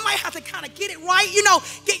 I might have to kind of get it right,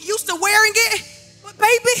 get used to wearing it. But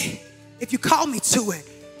baby, if you call me to it,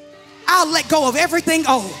 I'll let go of everything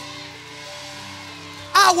old.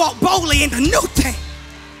 I'll walk boldly in the new thing.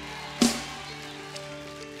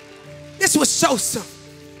 This was Joseph.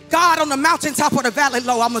 God on the mountaintop or the valley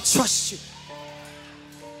low, I'm going to trust you.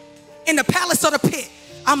 In the palace or the pit,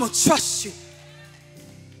 I'm going to trust you.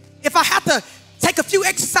 If I have to take a few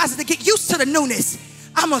exercises to get used to the newness,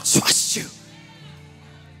 I'm going to trust you.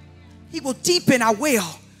 He will deepen our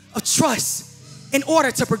well of trust in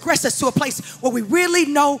order to progress us to a place where we really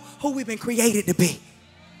know who we've been created to be.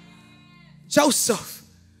 Joseph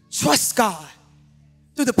trusts God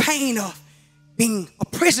through the pain of being a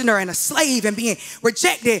prisoner and a slave and being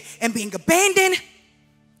rejected and being abandoned,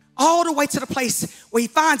 all the way to the place where he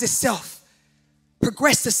finds himself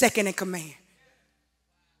progressed to second in command.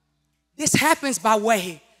 This happens by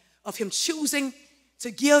way of him choosing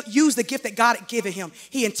to use the gift that God had given him.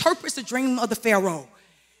 He interprets the dream of the Pharaoh.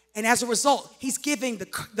 And as a result, he's giving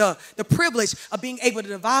the privilege of being able to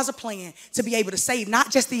devise a plan to be able to save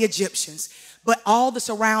not just the Egyptians, but all the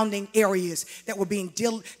surrounding areas that were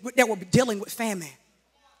dealing with famine.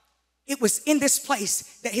 It was in this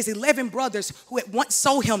place that his 11 brothers who had once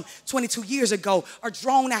sold him 22 years ago are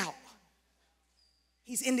drawn out.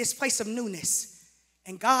 He's in this place of newness,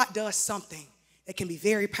 and God does something that can be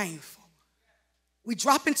very painful. We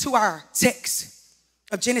drop into our text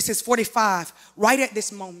of Genesis 45 right at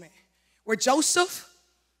this moment, where Joseph,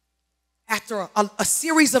 after a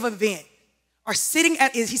series of events,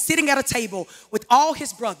 he's sitting at a table with all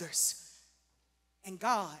his brothers, and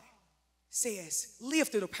God says, live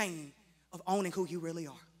through the pain of owning who you really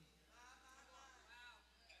are.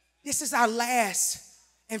 This is our last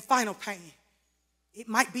and final pain. It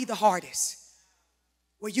might be the hardest,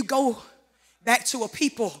 where you go back to a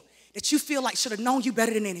people that you feel like should have known you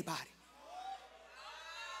better than anybody.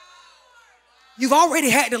 You've already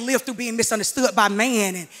had to live through being misunderstood by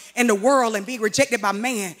man and the world and being rejected by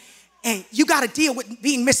man. And you got to deal with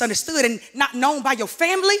being misunderstood and not known by your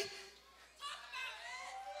family.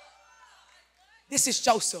 This is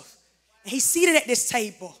Joseph. And he's seated at this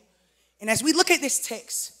table. And as we look at this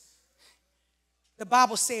text, the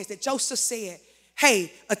Bible says that Joseph said,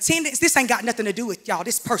 hey, attendants, this ain't got nothing to do with y'all.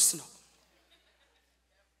 This is personal.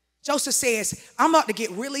 Joseph says, I'm about to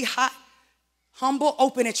get really hot, humble,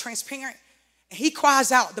 open, and transparent. And he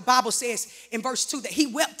cries out, the Bible says in verse 2 that he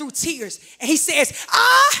wept through tears. And he says,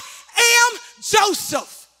 I am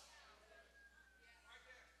Joseph.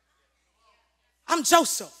 I'm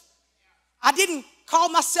Joseph. I didn't call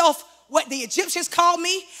myself what the Egyptians called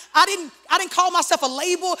me. I didn't call myself a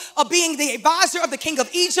label of being the advisor of the king of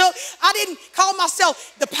Egypt. I didn't call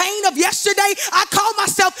myself the pain of yesterday. I called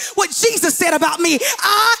myself what Jesus said about me.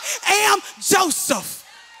 I am Joseph.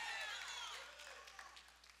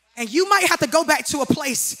 And you might have to go back to a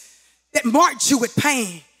place that marked you with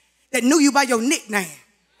pain, that knew you by your nickname.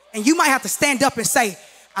 And you might have to stand up and say,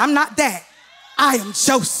 I'm not that. I am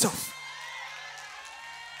Joseph.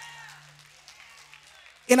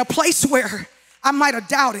 In a place where I might have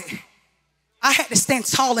doubted, I had to stand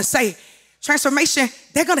tall and say, transformation,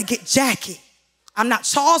 they're going to get Jackie. I'm not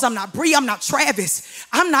Charles, I'm not Bree, I'm not Travis,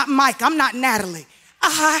 I'm not Mike, I'm not Natalie.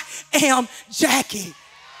 I am Jackie.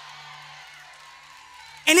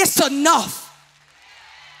 And it's enough.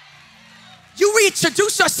 You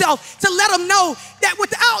reintroduce yourself to let them know that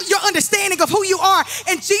without your understanding of who you are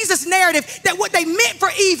and Jesus' narrative, that what they meant for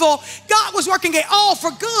evil, God was working it all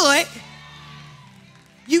for good.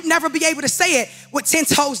 You'd never be able to say it with 10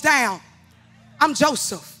 toes down. I'm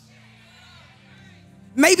Joseph.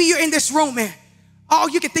 Maybe you're in this room and all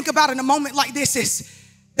you can think about in a moment like this is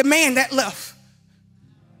the man that left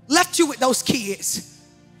you with those kids.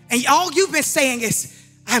 And all you've been saying is,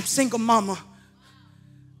 I'm single mama.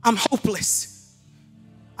 I'm hopeless.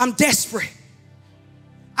 I'm desperate.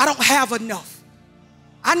 I don't have enough.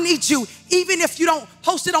 I need you, even if you don't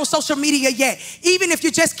post it on social media yet, even if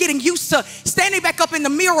you're just getting used to standing back up in the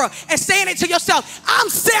mirror and saying it to yourself, I'm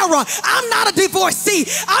Sarah. I'm not a divorcee.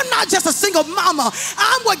 I'm not just a single mama.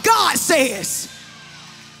 I'm what God says.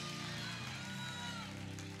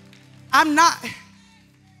 I'm not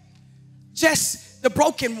just the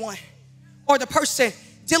broken one or the person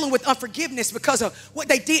dealing with unforgiveness because of what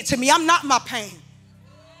they did to me. I'm not my pain.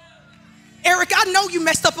 Eric, I know you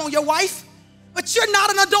messed up on your wife, but you're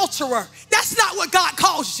not an adulterer. That's not what God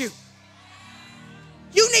calls you.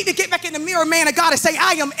 You need to get back in the mirror, man of God, and say,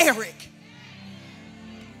 I am Eric.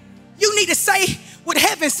 You need to say what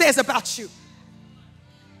heaven says about you.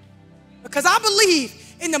 Because I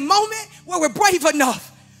believe in the moment where we're brave enough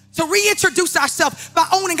to reintroduce ourselves by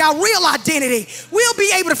owning our real identity, we'll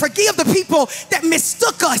be able to forgive the people that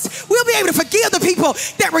mistook us. We'll be able to forgive the people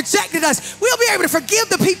that rejected us. We'll be able to forgive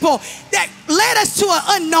the people that led us to an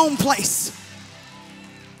unknown place.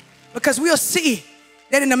 Because we'll see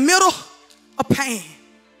that in the middle of pain,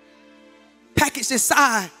 packaged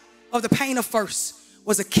inside of the pain of first,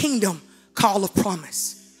 was a kingdom call of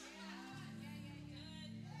promise.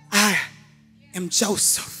 I am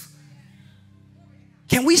Joseph.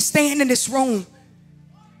 Can we stand in this room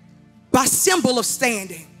by symbol of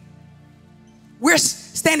standing? We're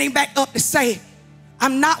standing back up to say,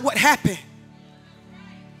 I'm not what happened.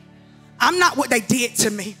 I'm not what they did to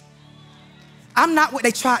me. I'm not what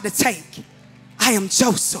they tried to take. I am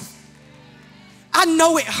Joseph. I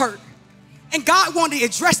know it hurt. And God wanted to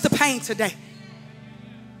address the pain today.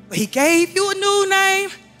 But he gave you a new name.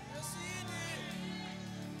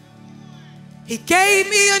 He gave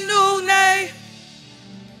me a new name.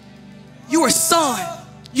 You are son.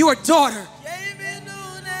 You are daughter.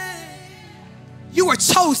 You are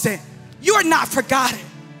chosen. You are not forgotten.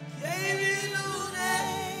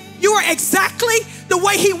 You are exactly the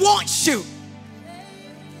way he wants you.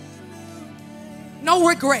 No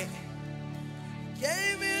regret.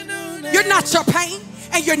 You're not your pain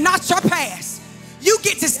and you're not your past. You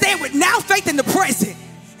get to stand with now faith in the present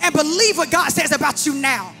and believe what God says about you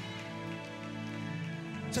now.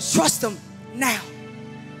 To trust him now.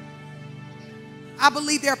 I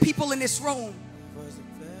believe there are people in this room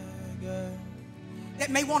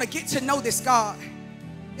that may want to get to know this God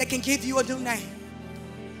that can give you a new name.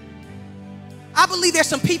 I believe there's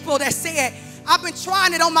some people that said, I've been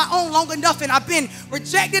trying it on my own long enough and I've been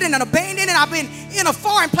rejected and abandoned and I've been in a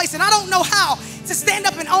foreign place and I don't know how to stand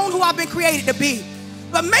up and own who I've been created to be.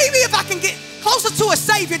 But maybe if I can get closer to a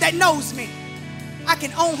Savior that knows me, I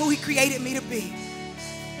can own who he created me to be.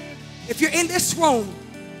 If you're in this room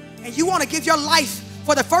and you want to give your life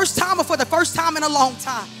for the first time or for the first time in a long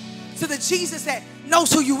time to the Jesus that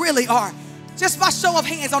knows who you really are, just by show of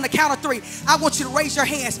hands on the count of 3, I want you to raise your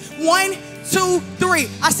hands. 1, 2, 3.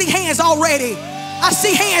 I see hands already. I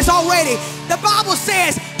see hands already. The Bible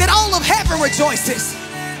says that all of heaven rejoices.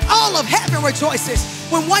 All of heaven rejoices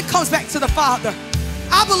when one comes back to the Father.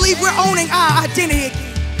 I believe we're owning our identity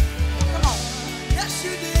again. Come on. Yes,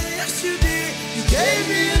 you did. Yes, you did. You gave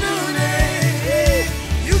me a new name.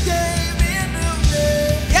 You gave me a new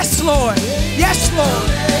name. Yes, Lord. Yes, Lord.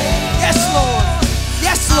 Yes, Lord.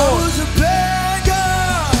 Yes, Lord. I was a beggar.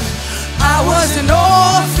 I was an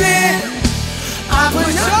orphan. I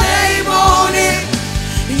put your name on it.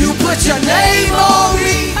 You put your name on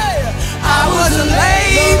me. I was a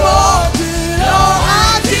label. No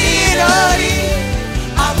identity.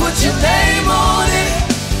 I put your name on it.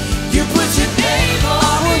 You put your name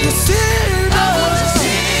on it. I was a sinner. I was a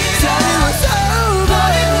sinner. Thought it was over.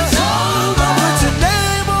 Thought it was over. I put your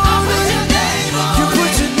name on it. You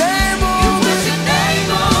put your name on it. You put your name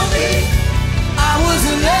on me. I was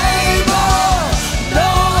a label. No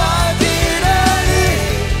identity.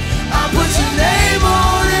 I put your name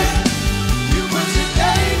on it. You put your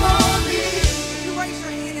name on me. You raise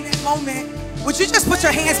your hand in that moment. Would you just put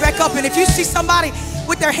your hands back up? And if you see somebody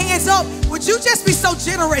with their hands up, would you just be so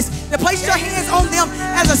generous to place your hands on them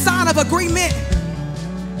as a sign of agreement?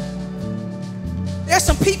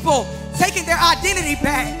 There's some people taking their identity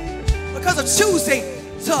back because of choosing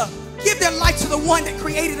to give their life to the one that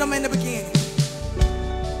created them in the beginning.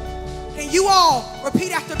 Can you all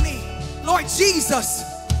repeat after me? Lord Jesus,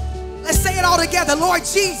 let's say it all together. Lord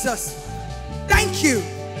Jesus, thank you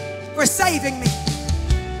for saving me.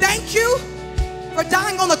 Thank you for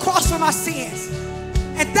dying on the cross for my sins.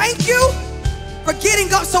 And thank you for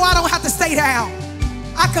getting up so I don't have to stay down.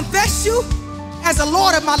 I confess you as the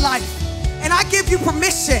Lord of my life. And I give you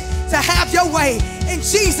permission to have your way in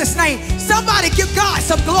Jesus' name. Somebody give God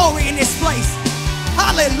some glory in this place.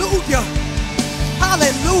 Hallelujah.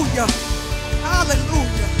 Hallelujah.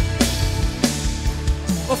 Hallelujah.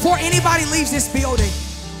 Before anybody leaves this building,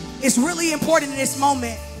 it's really important in this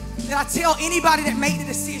moment that I tell anybody that made the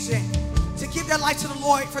decision to give their life to the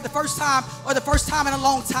Lord for the first time or the first time in a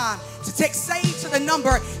long time to text SAVE to the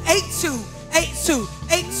number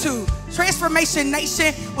 828282. Transformation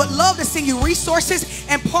Nation would love to send you resources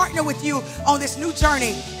and partner with you on this new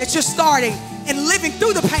journey that you're starting and living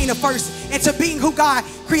through the pain of first into being who God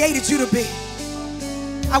created you to be.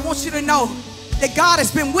 I want you to know that God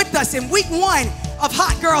has been with us in week 1 of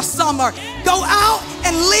Hot Girl Summer. Go out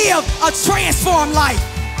and live a transformed life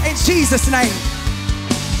in Jesus' name.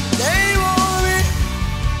 Name on it.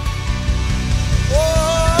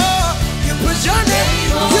 Oh, you put your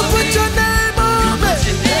name on it. You put your name on it.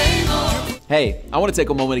 Hey, I want to take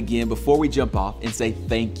a moment again before we jump off and say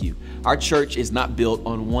thank you. Our church is not built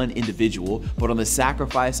on one individual, but on the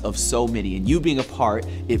sacrifice of so many. And you being a part,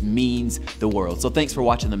 it means the world. So thanks for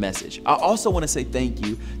watching the message. I also want to say thank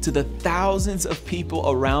you to the thousands of people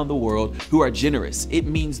around the world who are generous. It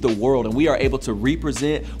means the world. And we are able to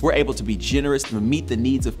represent, we're able to be generous to meet the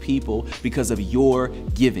needs of people because of your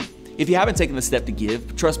giving. If you haven't taken the step to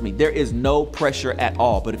give, trust me, there is no pressure at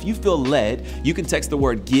all. But if you feel led, you can text the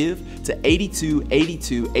word GIVE to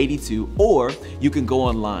 828282, or you can go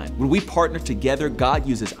online. When we partner together, God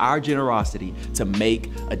uses our generosity to make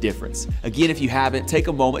a difference. Again, if you haven't, take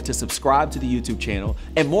a moment to subscribe to the YouTube channel.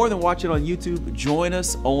 And more than watching on YouTube, join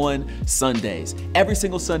us on Sundays. Every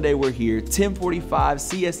single Sunday we're here, 10:45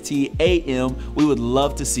 CST AM. We would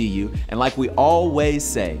love to see you. And like we always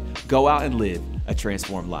say, go out and live a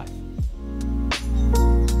transformed life.